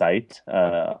tried to cite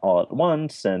all at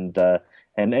once, and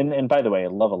by the way, I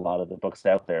love a lot of the books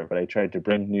out there, but I tried to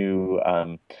bring new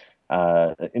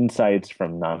insights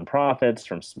from nonprofits,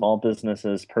 from small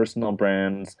businesses, personal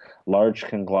brands, large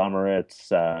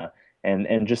conglomerates.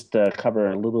 and just cover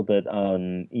a little bit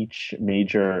on each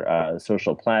major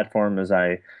social platform as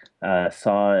I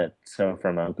saw it. So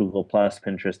from Google Plus,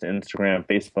 Pinterest, Instagram,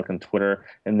 Facebook, and Twitter.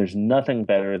 And there's nothing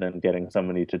better than getting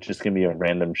somebody to just give me a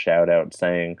random shout out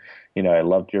saying, I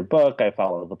loved your book. I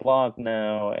follow the blog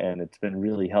now, and it's been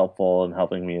really helpful in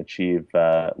helping me achieve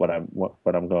what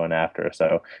I'm going after.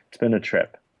 So it's been a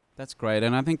trip. That's great.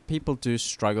 And I think people do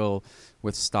struggle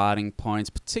with starting points,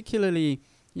 particularly,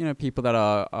 people that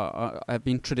have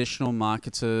been traditional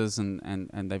marketers and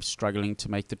they're struggling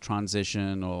to make the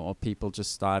transition, or people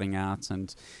just starting out,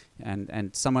 and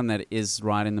someone that is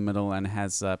right in the middle and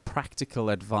has practical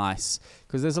advice,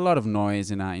 because there's a lot of noise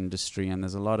in our industry, and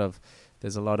there's a lot of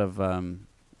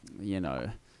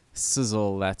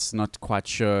sizzle that's not quite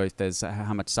sure if there's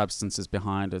how much substance is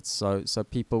behind it. So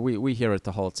people, we hear it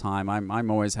the whole time. I'm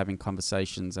always having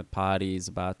conversations at parties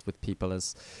with people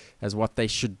as what they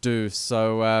should do.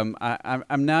 So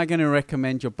I'm now going to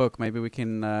recommend your book. Maybe we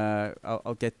can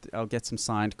I'll get some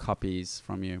signed copies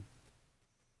from you.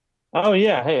 Oh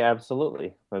yeah, hey,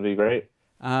 absolutely, that'd be great.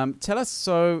 Tell us,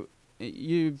 so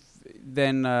you've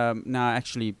then now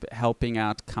actually helping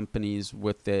out companies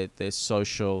with their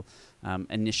social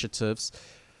initiatives.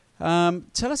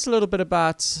 Tell us a little bit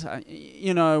about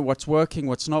what's working,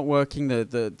 what's not working.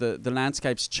 The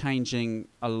landscape's changing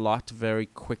a lot very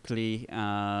quickly.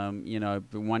 One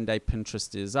day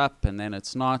Pinterest is up and then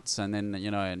it's not, and then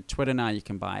and Twitter now you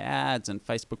can buy ads, and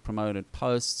Facebook promoted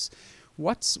posts.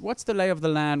 What's the lay of the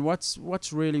land?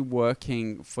 What's really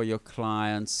working for your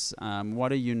clients?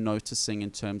 What are you noticing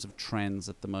in terms of trends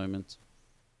at the moment?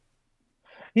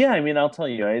 Yeah, I mean, I'll tell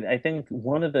you. I think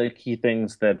one of the key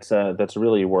things that's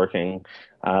really working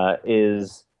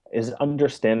is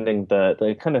understanding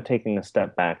the kind of taking a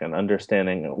step back and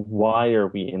understanding why are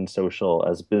we in social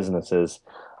as businesses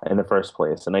in the first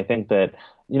place. And I think that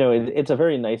it's a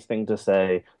very nice thing to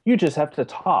say. You just have to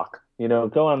talk.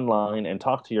 Go online and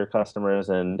talk to your customers,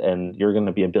 and you're going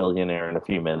to be a billionaire in a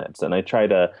few minutes. And I try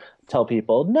to tell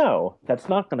people, no, that's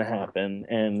not going to happen.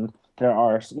 And there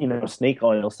are, snake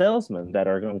oil salesmen that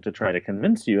are going to try to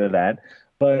convince you of that.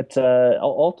 But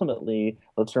ultimately,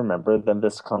 let's remember that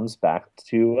this comes back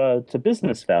to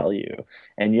business value,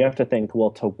 and you have to think,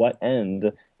 well, to what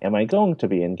end am I going to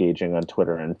be engaging on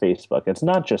Twitter and Facebook? It's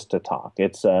not just to talk.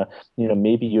 It's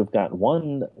maybe you've got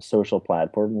one social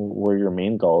platform where your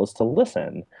main goal is to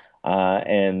listen.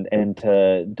 And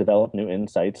to develop new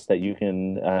insights that you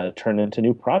can turn into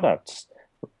new products,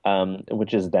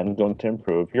 which is then going to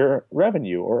improve your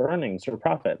revenue or earnings or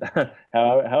profit,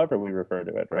 however we refer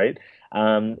to it, right?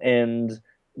 And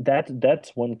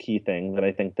that's one key thing that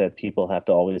I think that people have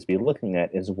to always be looking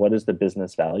at is what is the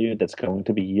business value that's going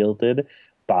to be yielded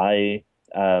by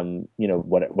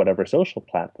whatever social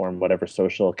platform, whatever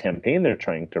social campaign they're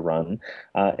trying to run.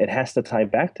 It has to tie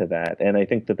back to that. And I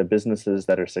think that the businesses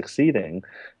that are succeeding,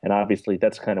 and obviously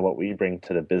that's kind of what we bring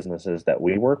to the businesses that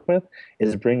we work with,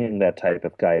 is bringing that type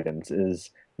of guidance,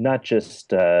 is not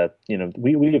just,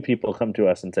 we have people come to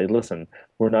us and say, listen,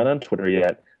 we're not on Twitter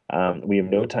yet. We have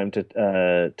no time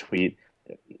to tweet.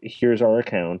 Here's our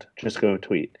account. Just go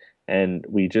tweet. And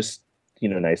we just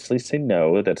nicely say,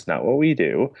 no, that's not what we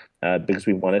do, because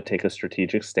we want to take a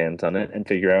strategic stance on it and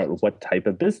figure out what type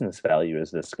of business value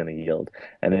is this going to yield.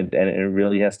 And it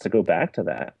really has to go back to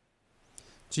that.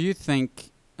 Do you think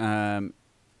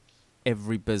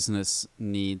every business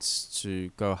needs to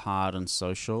go hard on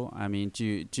social? I mean,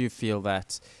 do you feel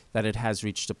that it has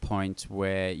reached a point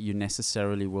where you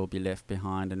necessarily will be left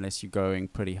behind unless you're going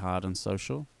pretty hard on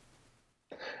social?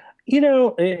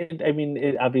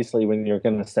 Obviously, when you're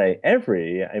going to say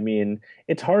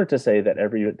it's hard to say that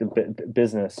every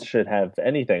business should have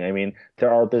anything. I mean,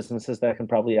 there are businesses that can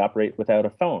probably operate without a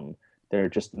phone. There are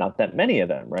just not that many of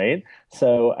them, right?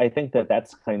 So I think that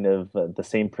that's kind of the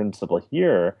same principle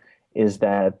here, is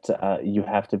that you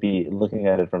have to be looking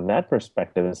at it from that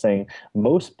perspective and saying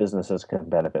most businesses can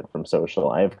benefit from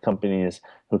social. I have companies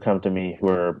who come to me who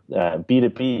are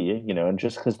B2B, and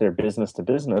just because they're business to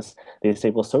business, they say,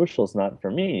 well, social is not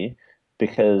for me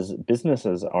because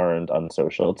businesses aren't on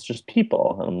social. It's just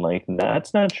people. I'm like,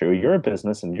 that's not true. You're a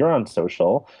business and you're on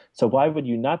social. So why would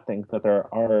you not think that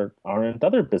there aren't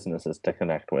other businesses to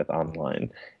connect with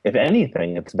online? If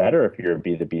anything, it's better if you're a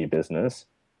B2B business,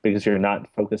 because you're not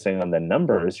focusing on the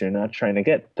numbers. You're not trying to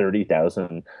get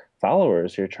 30,000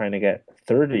 followers. You're trying to get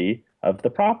 30 of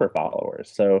the proper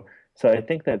followers. So I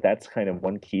think that that's kind of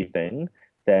one key thing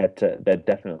that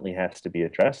definitely has to be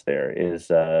addressed. There is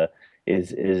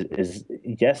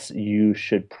yes, you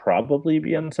should probably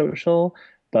be on social,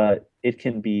 but it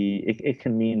can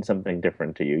mean something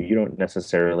different to you. You don't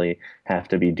necessarily have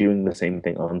to be doing the same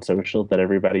thing on social that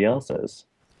everybody else is.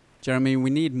 Jeremy, we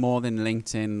need more than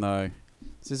LinkedIn, though.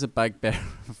 This is a bugbear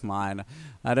of mine.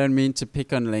 I don't mean to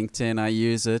pick on LinkedIn. I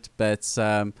use it, but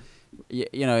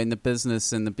in the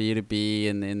business, in the B2B,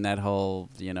 and in that whole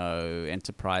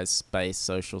enterprise space,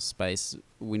 social space,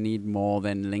 we need more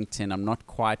than LinkedIn. I'm not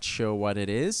quite sure what it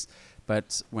is,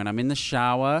 but when I'm in the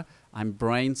shower, I'm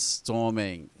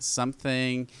brainstorming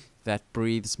something that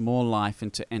breathes more life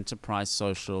into enterprise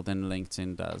social than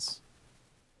LinkedIn does.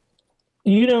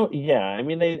 Yeah. I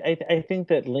mean, I think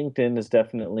that LinkedIn is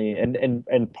definitely,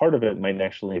 and part of it might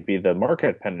actually be the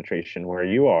market penetration where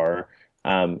you are,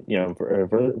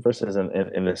 versus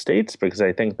in the States, because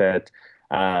I think that,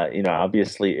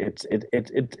 obviously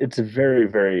it's very,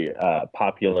 very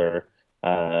popular,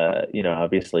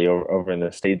 obviously over in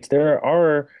the States. There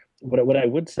are, what I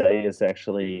would say is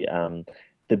actually,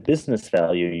 the business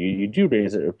value. You do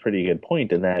raise a pretty good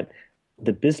point in that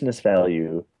the business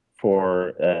value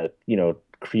for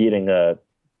creating a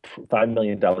 $5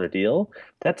 million deal,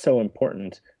 that's so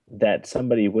important that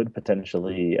somebody would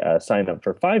potentially sign up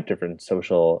for five different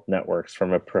social networks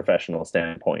from a professional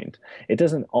standpoint. It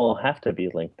doesn't all have to be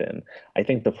LinkedIn. I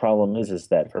think the problem is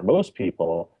that for most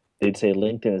people, they'd say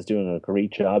LinkedIn is doing a great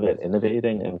job at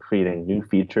innovating and creating new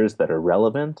features that are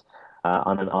relevant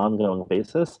on an ongoing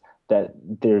basis, that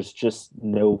there's just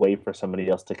no way for somebody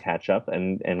else to catch up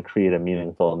and create a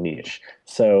meaningful niche.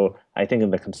 So I think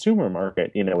in the consumer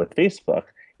market, with Facebook,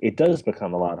 it does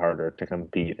become a lot harder to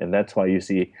compete. And that's why you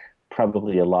see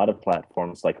probably a lot of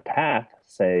platforms like Path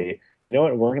say, you know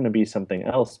what, we're going to be something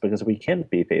else because we can't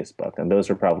be Facebook. And those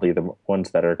are probably the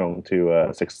ones that are going to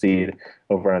succeed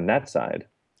over on that side.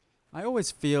 I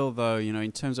always feel, though,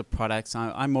 in terms of products,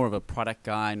 I'm more of a product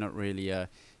guy, not really a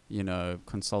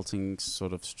consulting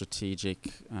sort of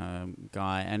strategic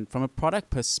guy. And from a product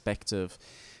perspective,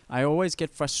 I always get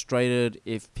frustrated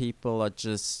if people are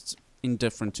just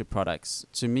indifferent to products.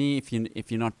 To me, if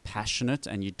you're not passionate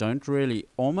and you don't really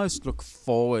almost look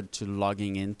forward to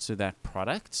logging into that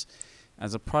product,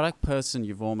 as a product person,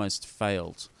 you've almost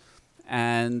failed.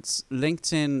 And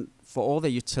LinkedIn, for all the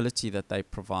utility that they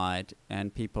provide,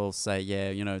 and people say, yeah,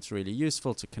 it's really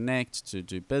useful to connect, to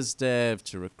do biz dev,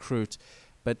 to recruit,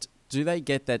 but do they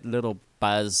get that little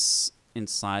buzz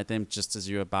inside them just as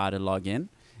you're about to log in?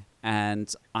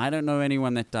 And I don't know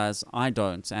anyone that does. I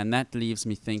don't. And that leaves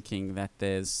me thinking that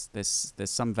there's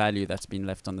some value that's been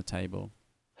left on the table.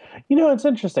 It's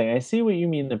interesting. I see what you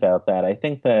mean about that. I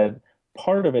think that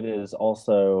part of it is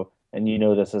also, and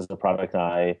this as a product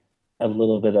guy, a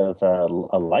little bit of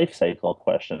a life cycle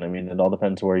question. I mean, it all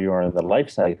depends where you are in the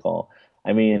life cycle.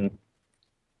 I mean,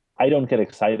 I don't get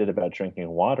excited about drinking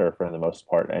water for the most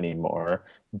part anymore,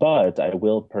 but I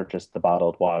will purchase the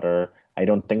bottled water. I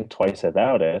don't think twice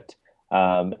about it.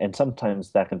 And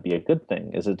sometimes that can be a good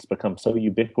thing, is it's become so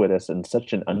ubiquitous and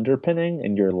such an underpinning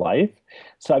in your life.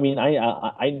 So I mean,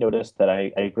 I noticed that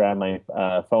I grab my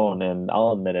phone, and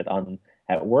I'll admit it, on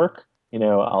at work.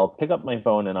 I'll pick up my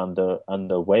phone, and on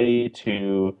the way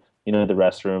to the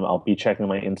restroom, I'll be checking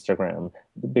my Instagram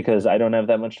because I don't have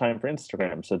that much time for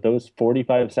Instagram. So those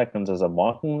 45 seconds as I'm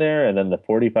walking there, and then the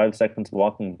 45 seconds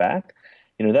walking back,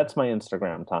 that's my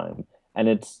Instagram time.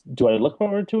 And do I look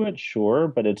forward to it? Sure,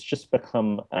 but it's just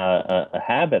become a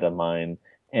habit of mine,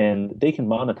 and they can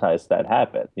monetize that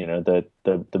habit.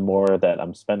 The more that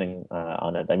I'm spending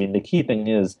on it. I mean, the key thing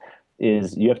is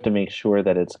you have to make sure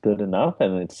that it's good enough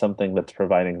and it's something that's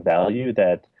providing value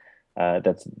that's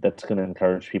going to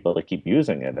encourage people to keep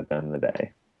using it at the end of the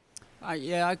day.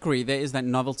 Yeah, I agree. There is that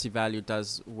novelty value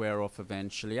does wear off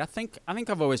eventually. I think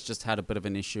I've always just had a bit of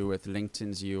an issue with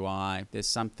LinkedIn's UI. There's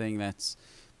something that's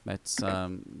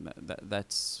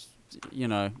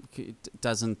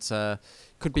doesn't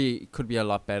could be a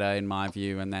lot better in my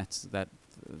view, and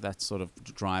that sort of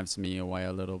drives me away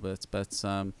a little bit. But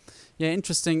yeah,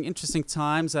 interesting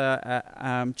times.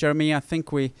 Jeremy, I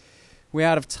think we're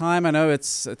out of time. I know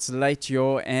it's late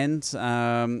your end.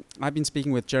 I've been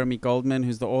speaking with Jeremy Goldman,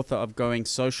 who's the author of Going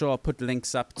Social. I'll put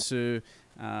links up to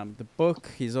the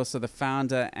book. He's also the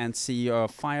founder and CEO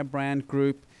of Firebrand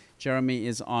Group. Jeremy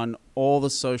is on all the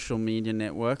social media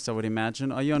networks, I would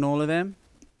imagine. Are you on all of them?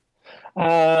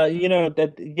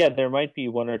 There might be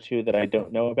one or two that I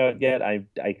don't know about yet. I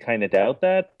kind of doubt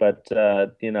that, but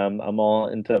I'm all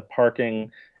into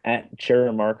parking at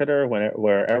Share Marketer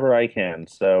wherever I can.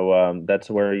 So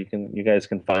that's where you guys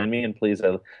can find me, and please,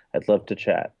 I'd love to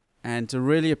chat. And to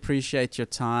really appreciate your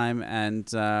time, and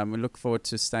we look forward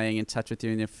to staying in touch with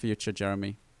you in the future,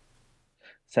 Jeremy.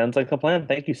 Sounds like a plan.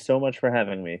 Thank you so much for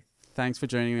having me. Thanks for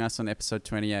joining us on episode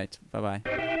 28.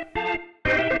 Bye-bye.